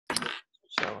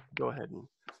go ahead and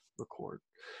record.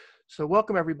 So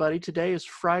welcome everybody. Today is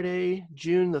Friday,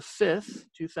 June the 5th,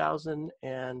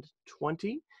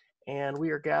 2020, and we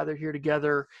are gathered here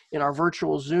together in our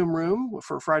virtual Zoom room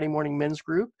for Friday morning men's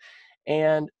group.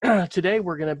 And today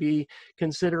we're going to be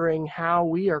considering how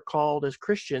we are called as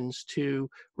Christians to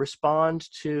respond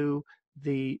to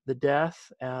the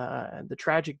death, the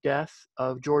tragic death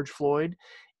of George Floyd.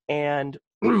 And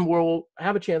we'll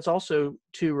have a chance also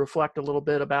to reflect a little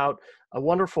bit about a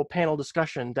wonderful panel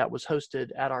discussion that was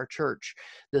hosted at our church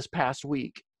this past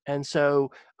week. And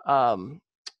so,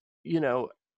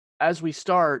 as we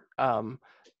start,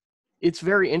 it's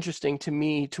very interesting to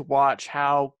me to watch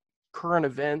how current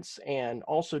events and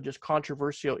also just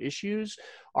controversial issues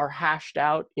are hashed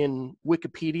out in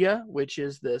Wikipedia, which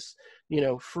is this,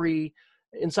 free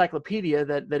encyclopedia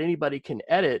that anybody can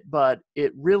edit, but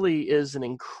it really is an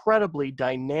incredibly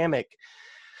dynamic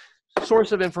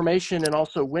source of information and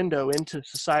also window into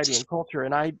society and culture.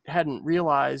 And I hadn't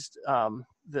realized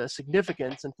the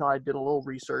significance until I did a little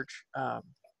research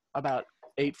about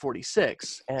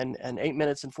 8:46, and 8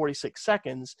 minutes and 46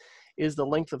 seconds is the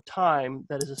length of time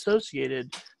that is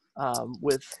associated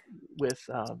with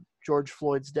George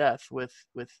Floyd's death, with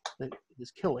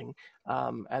his killing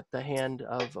at the hand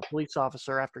of a police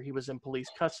officer after he was in police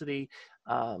custody.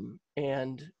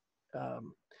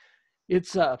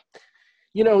 It's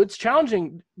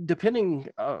challenging depending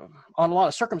on a lot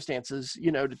of circumstances,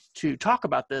 to talk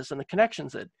about this and the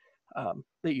connections that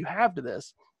you have to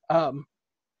this.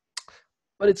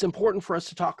 But it's important for us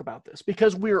to talk about this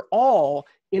because we're all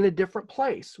in a different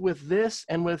place with this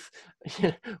and with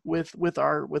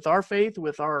our faith,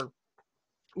 with our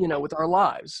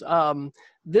lives.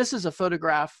 This is a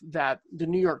photograph that the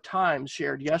New York Times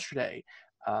shared yesterday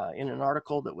in an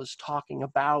article that was talking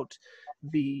about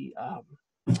the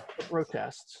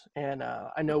protests. And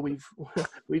I know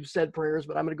we've said prayers,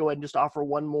 but I'm going to go ahead and just offer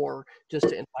one more just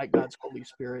to invite God's Holy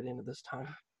Spirit into this time.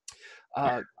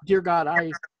 Dear God,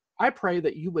 I pray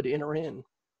that you would enter in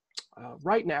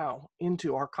right now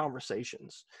into our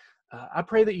conversations. I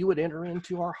pray that you would enter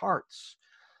into our hearts.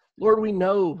 Lord, we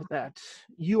know that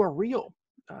you are real,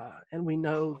 and we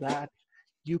know that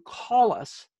you call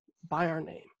us by our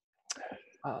name.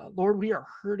 Lord, we are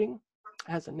hurting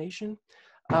as a nation.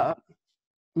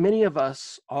 Many of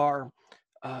us are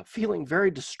feeling very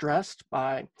distressed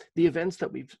by the events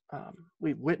that we've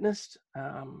witnessed.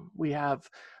 We have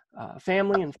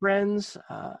family and friends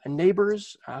and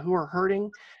neighbors who are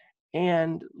hurting.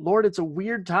 And Lord, it's a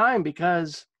weird time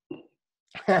because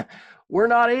we're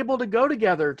not able to go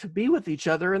together to be with each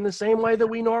other in the same way that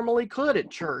we normally could at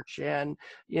church and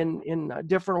in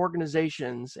different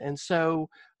organizations. And so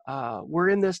we're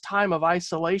in this time of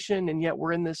isolation, and yet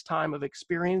we're in this time of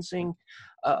experiencing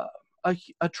a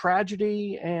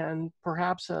tragedy and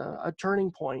perhaps a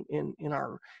turning point in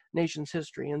our nation's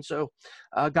history. And so,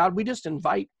 God, we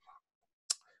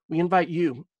invite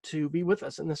you to be with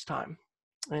us in this time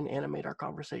and animate our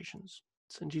conversations.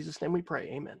 It's in Jesus' name we pray.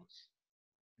 Amen.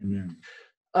 Amen.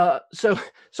 So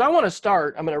I want to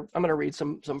start. I'm gonna read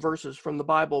some verses from the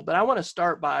Bible, but I want to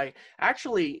start by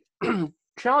actually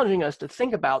challenging us to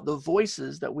think about the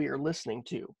voices that we are listening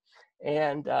to.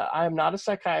 And I am not a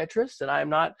psychiatrist, and I am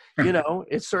not,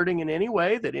 asserting in any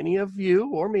way that any of you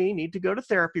or me need to go to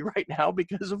therapy right now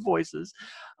because of voices.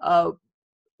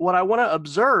 What I want to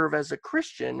observe as a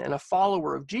Christian and a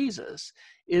follower of Jesus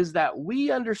is that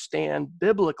we understand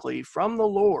biblically from the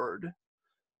Lord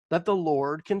that the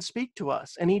Lord can speak to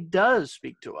us, and he does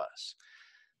speak to us.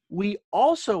 We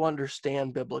also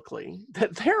understand biblically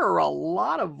that there are a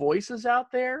lot of voices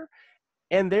out there,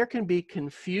 and there can be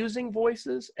confusing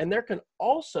voices, and there can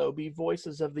also be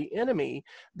voices of the enemy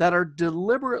that are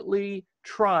deliberately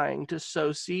trying to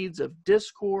sow seeds of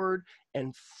discord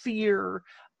and fear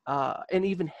and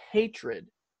even hatred.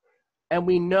 And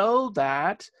we know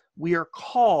that we are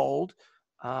called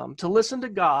to listen to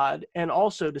God and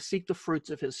also to seek the fruits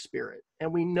of his Spirit.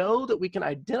 And we know that we can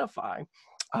identify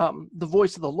the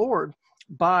voice of the Lord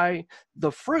by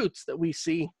the fruits that we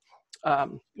see,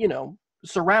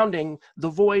 surrounding the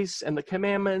voice and the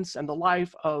commandments and the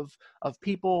life of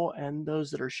people and those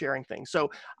that are sharing things.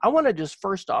 So I want to just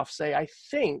first off say, I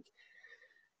think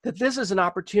that this is an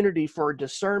opportunity for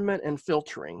discernment and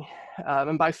filtering.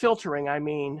 And by filtering, I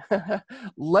mean,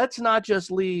 let's not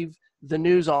just leave the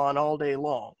news on all day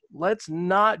long. Let's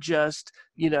not just,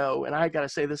 and I got to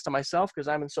say this to myself because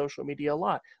I'm in social media a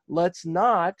lot. Let's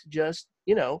not just,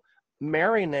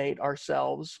 marinate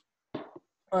ourselves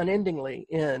unendingly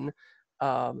in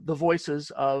the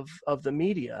voices of the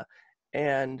media.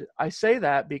 And I say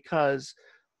that because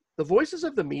the voices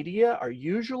of the media are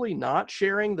usually not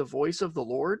sharing the voice of the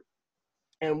Lord.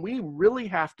 And we really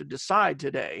have to decide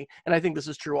today, and I think this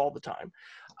is true all the time,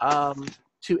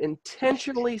 to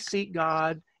intentionally seek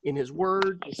God in his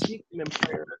word, to seek him in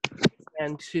prayer,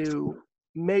 and to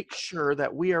make sure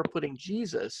that we are putting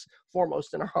Jesus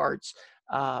foremost in our hearts,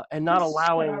 and not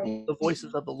allowing the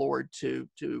voices of the Lord to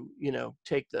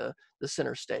take the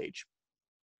center stage.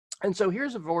 And so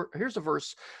here's a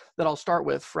verse that I'll start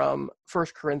with from 1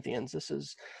 Corinthians. This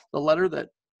is the letter that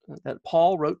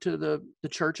Paul wrote to the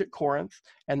church at Corinth,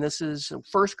 and this is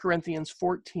 1 Corinthians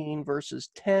 14, verses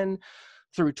 10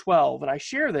 through 12. And I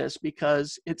share this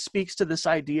because it speaks to this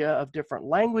idea of different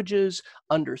languages,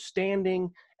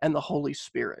 understanding, and the Holy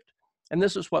Spirit. And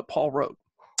this is what Paul wrote.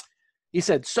 He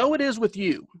said, "So it is with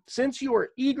you. Since you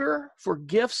are eager for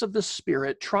gifts of the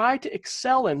Spirit, try to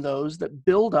excel in those that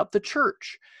build up the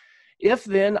church. If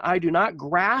then I do not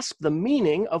grasp the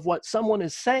meaning of what someone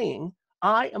is saying,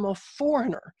 I am a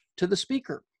foreigner to the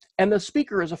speaker, and the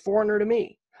speaker is a foreigner to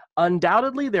me.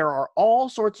 Undoubtedly, there are all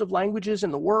sorts of languages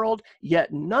in the world,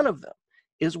 yet none of them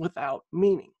is without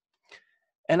meaning."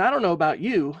 And I don't know about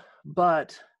you,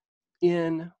 but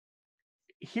in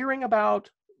hearing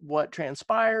about what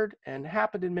transpired and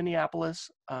happened in Minneapolis,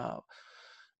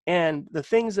 and the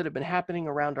things that have been happening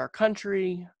around our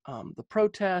country, the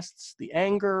protests, the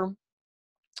anger,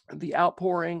 the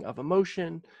outpouring of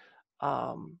emotion,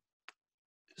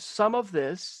 some of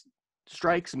this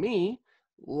strikes me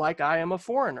like I am a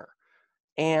foreigner.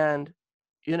 And,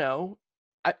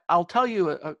 I'll tell you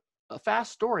a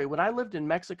fast story. When I lived in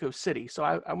Mexico City, so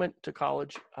I went to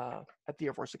college at the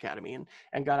Air Force Academy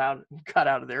and got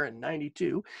out of there in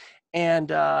 92.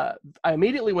 And I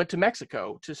immediately went to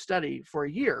Mexico to study for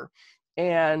a year.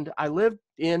 And I lived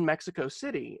in Mexico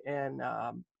City and,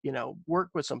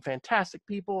 worked with some fantastic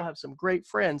people, have some great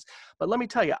friends. But let me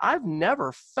tell you, I've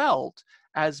never felt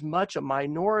as much a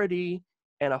minority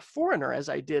and a foreigner as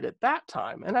I did at that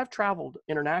time. And I've traveled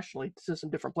internationally to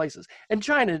some different places. And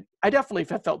China, I definitely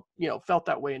felt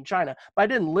that way in China, but I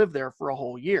didn't live there for a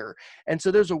whole year. And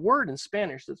so there's a word in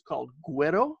Spanish that's called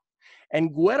güero.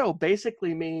 And güero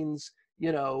basically means,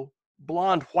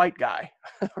 blonde white guy.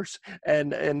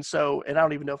 and I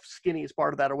don't even know if skinny is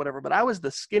part of that or whatever, but I was the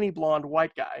skinny blonde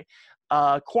white guy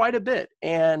quite a bit.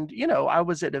 And, I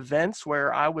was at events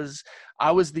where I was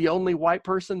the only white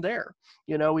person there.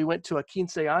 We went to a 15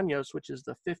 años, which is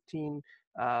the 15th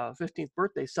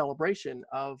birthday celebration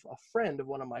of a friend of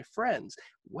one of my friends,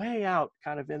 way out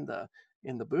kind of in the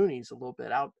boonies a little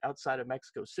bit outside of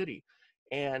Mexico City.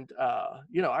 And,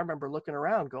 I remember looking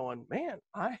around going, man,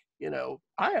 I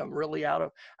am really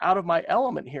out of my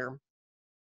element here.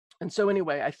 And so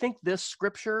anyway, I think this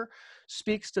scripture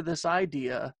speaks to this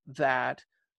idea that,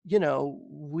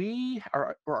 we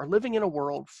are living in a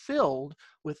world filled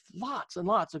with lots and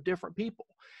lots of different people.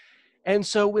 And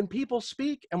so when people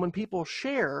speak and when people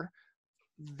share,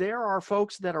 there are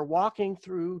folks that are walking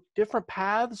through different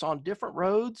paths on different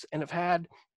roads and have had,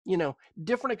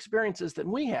 different experiences than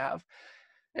we have.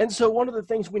 And so one of the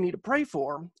things we need to pray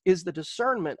for is the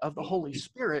discernment of the Holy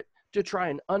Spirit to try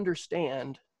and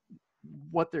understand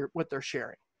what they're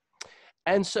sharing.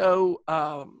 And so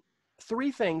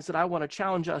three things that I want to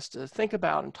challenge us to think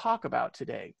about and talk about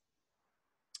today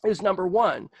is, number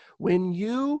one, when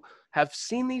you have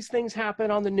seen these things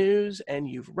happen on the news and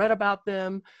you've read about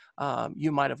them,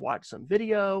 you might have watched some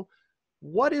video.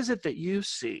 What is it that you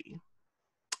see?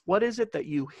 What is it that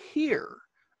you hear?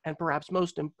 And perhaps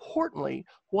most importantly,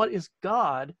 what is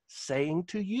God saying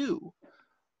to you?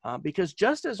 Because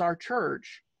just as our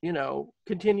church,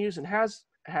 continues and has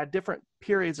had different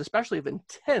periods, especially of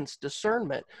intense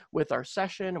discernment with our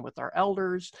session and with our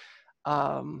elders,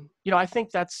 I think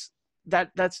that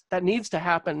needs to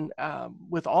happen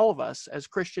with all of us as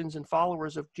Christians and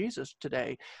followers of Jesus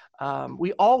today.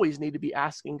 We always need to be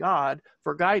asking God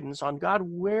for guidance on, God,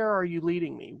 where are you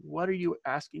leading me? What are you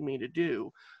asking me to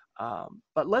do?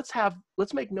 But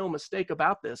let's make no mistake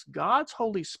about this. God's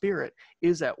Holy Spirit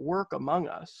is at work among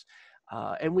us.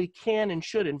 And we can and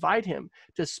should invite him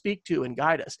to speak to and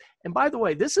guide us. And by the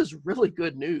way, this is really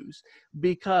good news,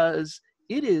 because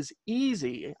it is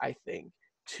easy, I think,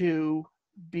 to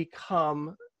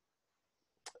become,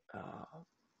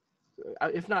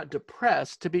 if not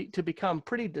depressed, to become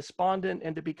pretty despondent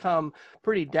and to become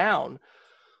pretty down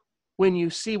when you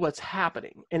see what's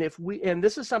happening. And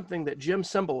this is something that Jim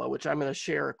Cymbala, which I'm going to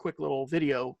share a quick little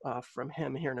video from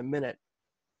him here in a minute,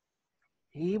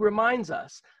 he reminds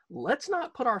us, let's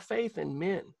not put our faith in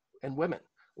men and women.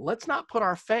 Let's not put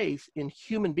our faith in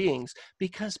human beings,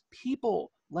 because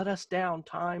people let us down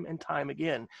time and time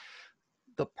again.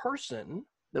 The person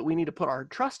that we need to put our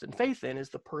trust and faith in is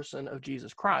the person of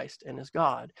Jesus Christ and his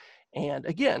God. And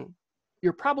again,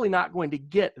 you're probably not going to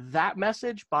get that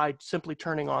message by simply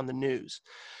turning on the news.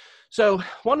 So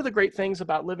one of the great things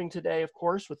about living today, of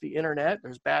course, with the internet,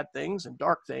 there's bad things and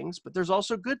dark things, but there's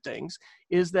also good things,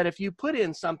 is that if you put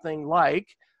in something like,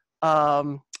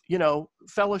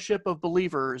 fellowship of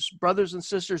believers, brothers and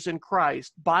sisters in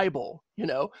Christ, Bible,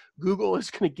 Google is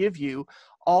going to give you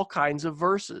all kinds of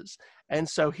verses. And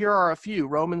so here are a few.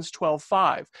 Romans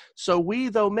 12:5. So we,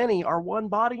 though many, are one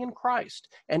body in Christ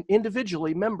and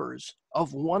individually members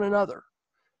of one another.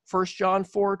 1 John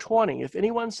 4:20, if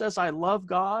anyone says, I love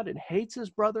God and hates his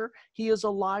brother, he is a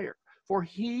liar. For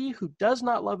he who does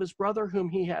not love his brother whom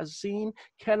he has seen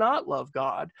cannot love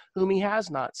God whom he has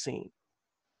not seen.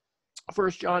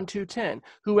 1 John 2:10,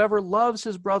 whoever loves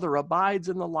his brother abides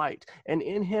in the light, and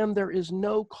in him there is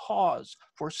no cause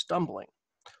for stumbling.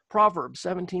 Proverbs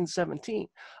 17:17,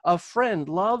 a friend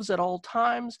loves at all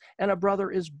times, and a brother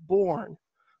is born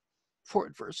for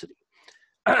adversity.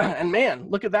 And man,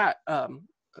 look at that.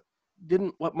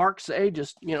 Didn't what Mark say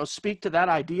just, speak to that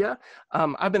idea?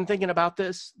 I've been thinking about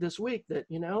this week that,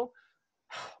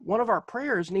 one of our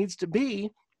prayers needs to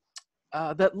be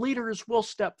that leaders will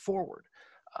step forward.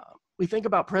 We think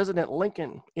about President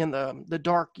Lincoln in the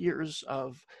dark years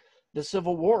of the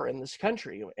Civil War in this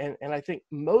country. And I think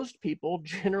most people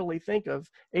generally think of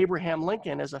Abraham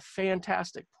Lincoln as a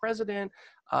fantastic president.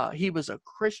 He was a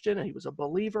Christian, and he was a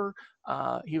believer.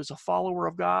 He was a follower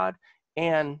of God.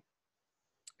 And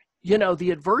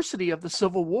the adversity of the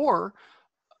Civil War,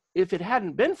 if it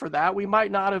hadn't been for that, we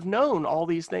might not have known all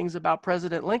these things about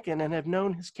President Lincoln and have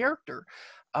known his character.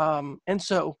 And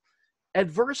so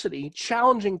adversity,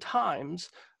 challenging times,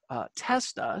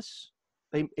 test us.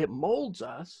 It molds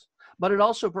us, but it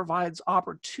also provides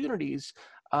opportunities,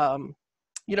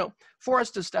 for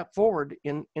us to step forward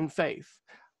in faith.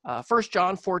 1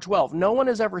 John 4:12, no one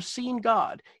has ever seen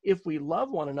God. If we love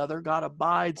one another, God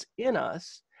abides in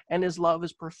us, and his love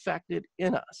is perfected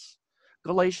in us.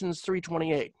 Galatians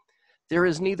 3:28, there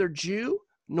is neither Jew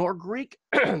nor Greek,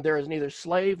 there is neither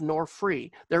slave nor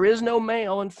free. There is no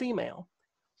male and female,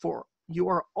 for you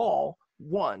are all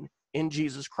one in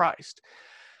Jesus Christ.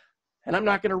 And I'm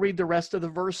not going to read the rest of the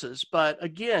verses, but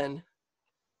again,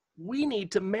 we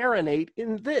need to marinate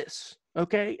in this.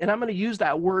 Okay, and I'm going to use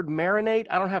that word marinate.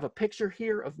 I don't have a picture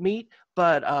here of meat,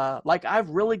 but I've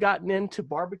really gotten into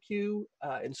barbecue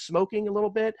and smoking a little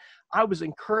bit. I was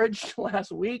encouraged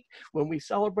last week when we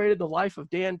celebrated the life of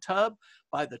Dan Tubb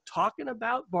by the talking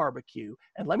about barbecue.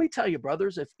 And let me tell you,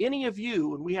 brothers, if any of you,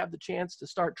 when we have the chance to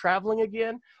start traveling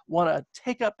again, want to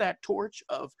take up that torch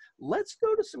of let's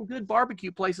go to some good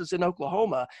barbecue places in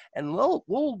Oklahoma, and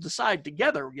we'll decide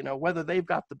together, whether they've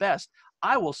got the best.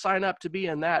 I will sign up to be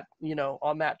in that,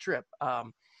 on that trip.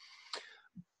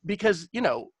 Because,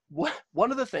 one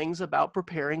of the things about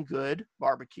preparing good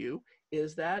barbecue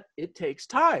is that it takes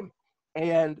time.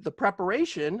 And the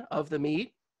preparation of the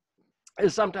meat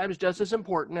is sometimes just as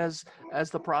important as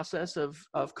the process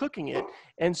of cooking it.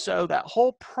 And so that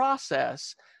whole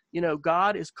process,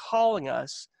 God is calling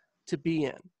us to be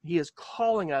in. He is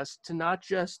calling us to not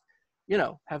just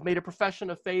have made a profession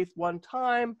of faith one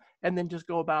time and then just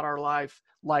go about our life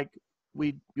like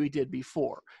we did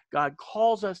before. God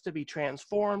calls us to be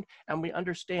transformed, and we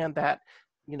understand that,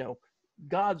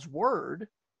 God's word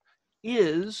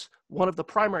is one of the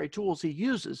primary tools he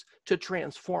uses to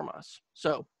transform us.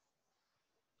 So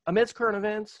amidst current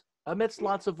events, amidst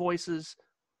lots of voices,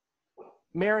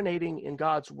 marinating in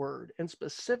God's word, and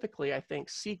specifically, I think,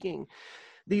 seeking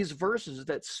these verses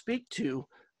that speak to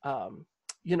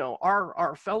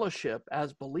our fellowship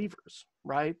as believers,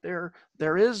 right? There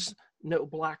is no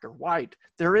black or white.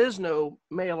 There is no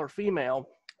male or female.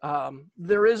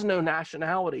 There is no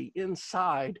nationality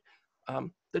inside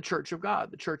the Church of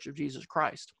God, the Church of Jesus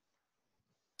Christ.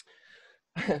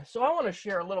 So I want to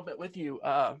share a little bit with you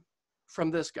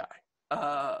from this guy.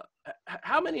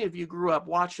 How many of you grew up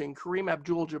watching Kareem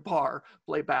Abdul-Jabbar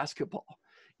play basketball?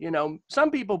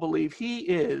 Some people believe he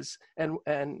is and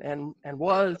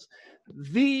was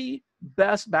the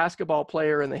best basketball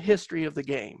player in the history of the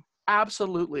game.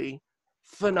 Absolutely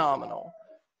phenomenal.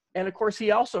 And of course,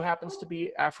 he also happens to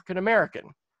be African American.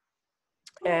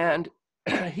 And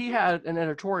he had an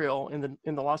editorial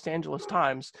in the Los Angeles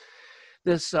Times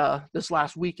this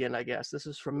last weekend, I guess. This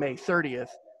is from May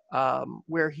 30th,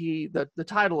 where the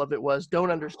title of it was "Don't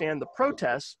Understand the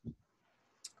Protests."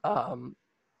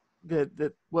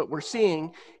 That what we're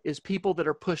seeing is people that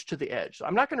are pushed to the edge. So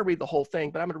I'm not going to read the whole thing,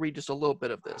 but I'm going to read just a little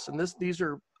bit of this. And these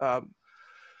are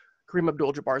Kareem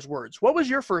Abdul-Jabbar's words. What was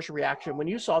your first reaction when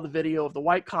you saw the video of the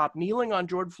white cop kneeling on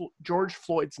George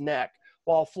Floyd's neck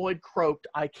while Floyd croaked,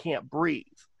 "I can't breathe"?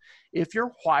 If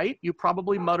you're white, you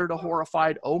probably muttered a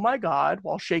horrified, "Oh my God,"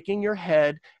 while shaking your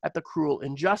head at the cruel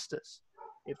injustice.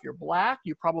 If you're black,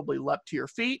 you probably leapt to your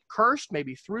feet, cursed,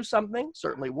 maybe threw something,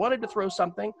 certainly wanted to throw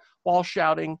something, while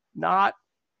shouting, "Not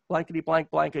blankety blank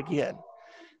blank again."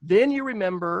 Then you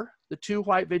remember the two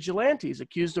white vigilantes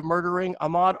accused of murdering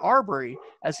Ahmaud Arbery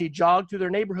as he jogged through their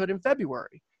neighborhood in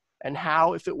February, and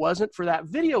how, if it wasn't for that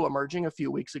video emerging a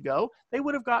few weeks ago, they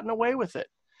would have gotten away with it.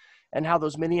 And how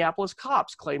those Minneapolis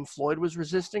cops claimed Floyd was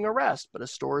resisting arrest, but a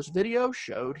store's video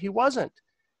showed he wasn't.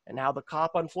 And how the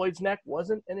cop on Floyd's neck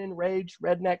wasn't an enraged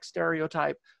redneck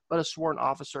stereotype, but a sworn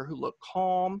officer who looked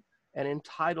calm and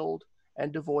entitled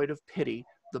and devoid of pity,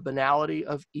 the banality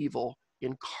of evil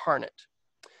incarnate.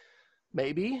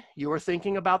 Maybe you were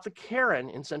thinking about the Karen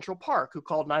in Central Park who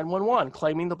called 911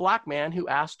 claiming the black man who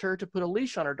asked her to put a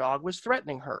leash on her dog was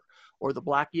threatening her, or the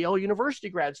black Yale University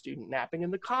grad student napping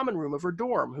in the common room of her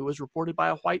dorm who was reported by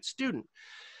a white student.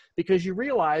 Because you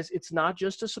realize it's not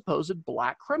just a supposed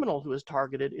black criminal who is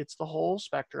targeted, it's the whole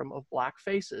spectrum of black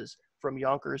faces from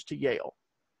Yonkers to Yale.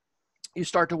 You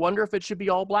start to wonder if it should be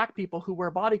all black people who wear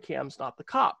body cams, not the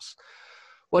cops.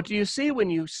 What do you see when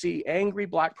you see angry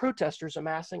black protesters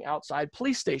amassing outside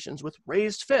police stations with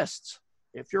raised fists?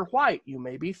 If you're white, you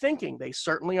may be thinking they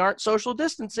certainly aren't social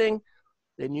distancing.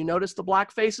 Then you notice the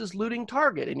black faces looting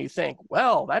Target and you think,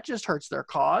 well, that just hurts their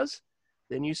cause.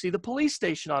 Then you see the police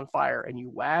station on fire and you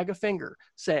wag a finger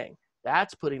saying,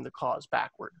 that's putting the cause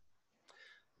backward.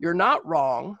 You're not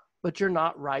wrong, but you're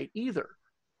not right either.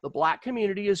 The black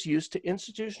community is used to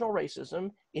institutional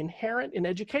racism inherent in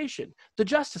education, the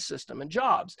justice system, and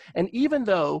jobs. And even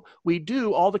though we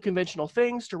do all the conventional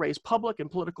things to raise public and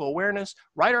political awareness,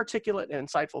 write articulate and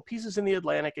insightful pieces in The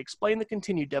Atlantic, explain the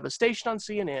continued devastation on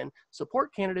CNN,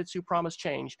 support candidates who promise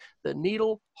change, the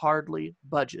needle hardly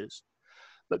budges.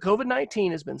 But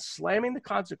COVID-19 has been slamming the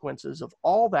consequences of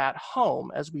all that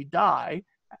home as we die,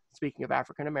 speaking of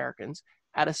African Americans,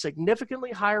 at a significantly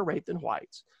higher rate than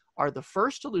whites, are the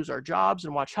first to lose our jobs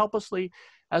and watch helplessly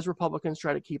as Republicans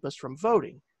try to keep us from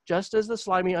voting. Just as the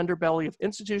slimy underbelly of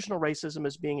institutional racism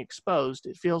is being exposed,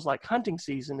 it feels like hunting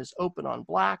season is open on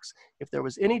blacks. If there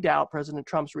was any doubt, President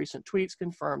Trump's recent tweets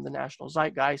confirm the national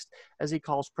zeitgeist as he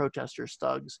calls protesters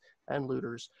thugs and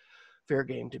looters, fair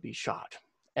game to be shot.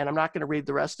 And I'm not going to read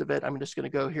the rest of it. I'm just going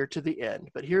to go here to the end.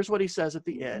 But here's what he says at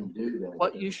the end.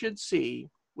 What you should see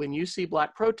when you see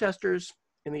black protesters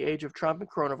in the age of Trump and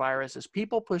coronavirus is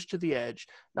people pushed to the edge,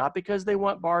 not because they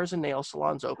want bars and nail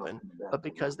salons open, but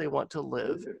because they want to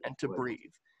live and to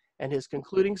breathe. And his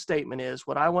concluding statement is,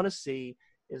 what I want to see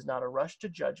is not a rush to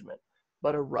judgment,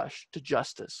 but a rush to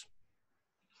justice.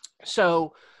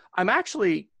 So I'm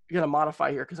actually going to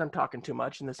modify here because I'm talking too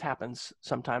much, and this happens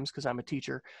sometimes because I'm a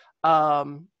teacher.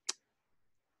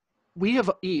 We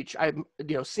have each, I've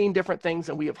seen different things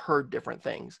and we have heard different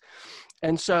things.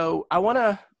 And so I want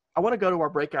to go to our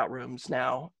breakout rooms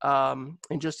now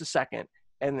in just a second.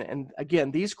 And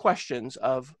again, these questions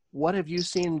of what have you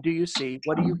seen, do you see,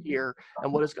 what do you hear,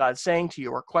 and what is God saying to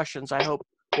you are questions I hope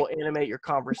will animate your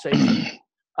conversation.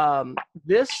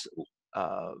 This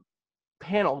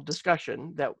panel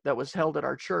discussion that was held at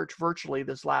our church virtually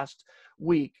this last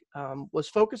week was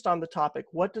focused on the topic,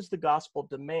 what does the gospel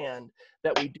demand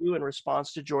that we do in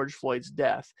response to George Floyd's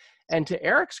death? And to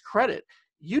Eric's credit,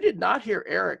 you did not hear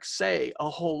Eric say a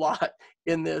whole lot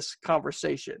in this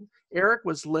conversation. Eric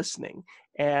was listening,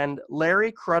 and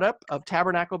Larry Crudup of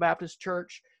Tabernacle Baptist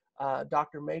Church,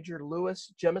 Dr. Major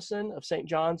Lewis Jemison of St.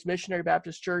 John's Missionary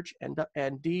Baptist Church,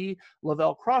 and D.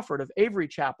 Lavelle Crawford of Avery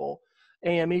Chapel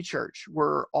AME Church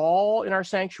were all in our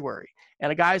sanctuary.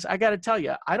 And guys, I got to tell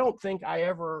you, I don't think I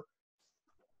ever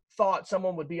thought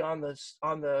someone would be at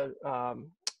the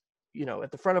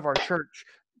front of our church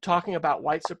talking about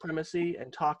white supremacy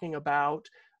and talking about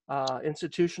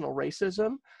institutional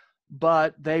racism,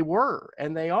 but they were,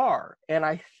 and they are. And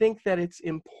I think that it's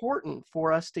important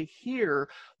for us to hear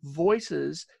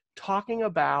voices talking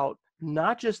about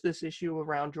not just this issue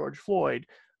around George Floyd.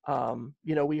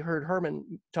 We heard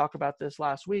Herman talk about this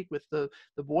last week with the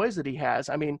boys that he has.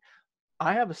 I mean,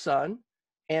 I have a son,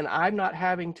 and I'm not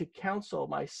having to counsel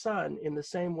my son in the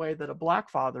same way that a black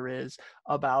father is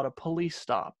about a police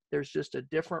stop. There's just a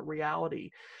different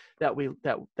reality that we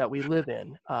live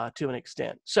in to an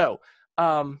extent. So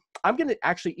I'm going to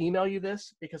actually email you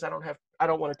this because I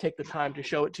don't want to take the time to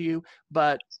show it to you.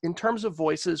 But in terms of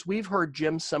voices, we've heard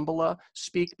Jim Cymbala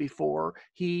speak before.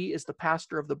 He is the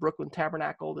pastor of the Brooklyn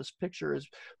Tabernacle. This picture is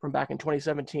from back in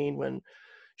 2017 when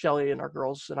Shelly and our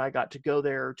girls and I got to go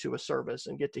there to a service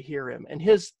and get to hear him. And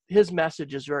his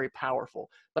message is very powerful.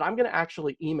 But I'm going to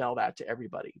actually email that to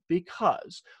everybody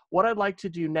because what I'd like to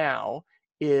do now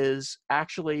is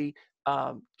actually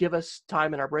give us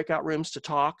time in our breakout rooms to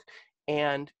talk.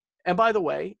 And by the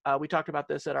way, we talked about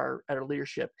this at our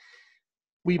leadership.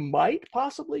 We might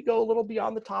possibly go a little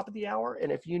beyond the top of the hour.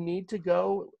 And if you need to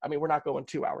go, I mean, we're not going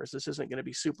 2 hours. This isn't going to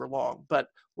be super long. But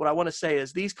what I want to say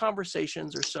is these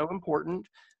conversations are so important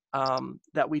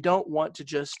that we don't want to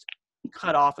just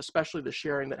cut off, especially the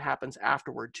sharing that happens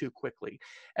afterward too quickly.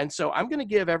 And so I'm going to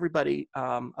give everybody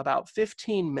about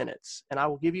 15 minutes, and I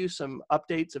will give you some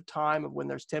updates of time of when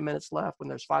there's 10 minutes left, when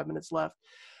there's 5 minutes left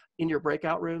in your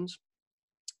breakout rooms.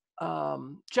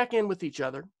 Check in with each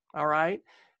other, all right?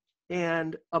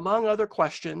 And among other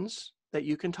questions that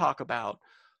you can talk about,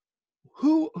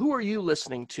 who are you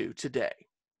listening to today?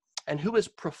 And who is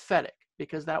prophetic?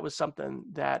 Because that was something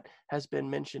that has been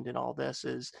mentioned in all this,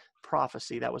 is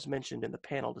prophecy. That was mentioned in the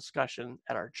panel discussion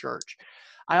at our church.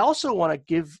 I also want to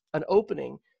give an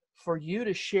opening for you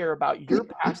to share about your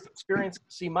past experience.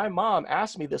 See, my mom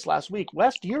asked me this last week,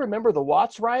 Wes, do you remember the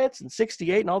Watts riots in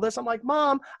 68 and all this? I'm like,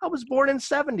 Mom, I was born in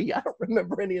 70. I don't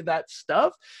remember any of that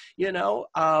stuff, you know?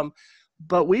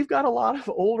 But we've got a lot of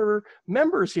older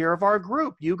members here of our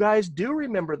group. You guys do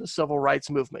remember the civil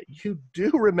rights movement. You do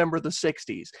remember the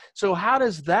 60s. So how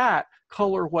does that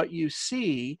color what you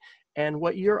see and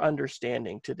what you're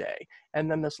understanding today?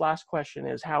 And then this last question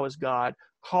is, how is God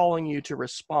calling you to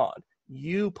respond?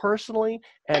 You personally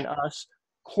and us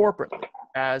corporately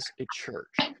as a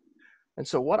church. And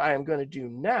so what I am going to do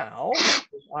now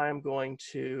is I am going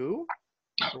to,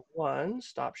 number one,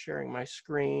 stop sharing my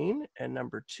screen, and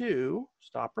number two,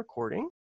 stop recording.